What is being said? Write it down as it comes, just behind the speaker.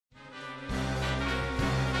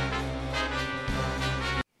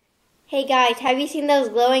Hey guys, have you seen those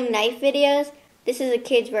glowing knife videos? This is a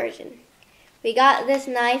kid's version. We got this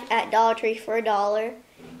knife at Dollar Tree for $1,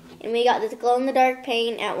 and we got this glow-in-the-dark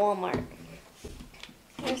paint at Walmart.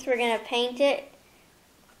 First we're going to paint it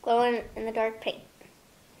glow-in-the-dark paint.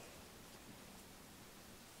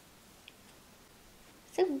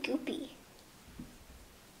 So goopy.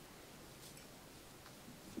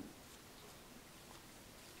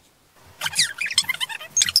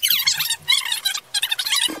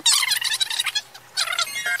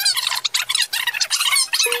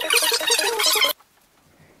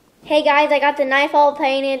 Hey guys, I got the knife all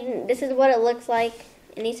painted. This is what it looks like.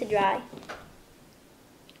 It needs to dry.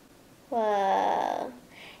 Whoa.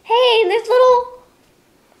 Hey, there's little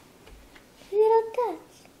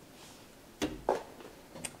dots.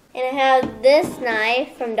 And I have this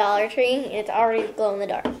knife from Dollar Tree, and it's already glow in the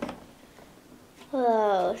dark.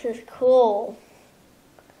 Whoa, this is cool.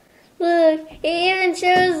 Look, it even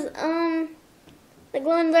shows the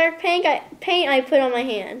glow in the dark paint I put on my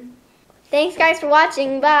hand. Thanks guys for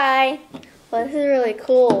watching. Bye. Well, this is really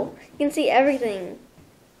cool. You can see everything.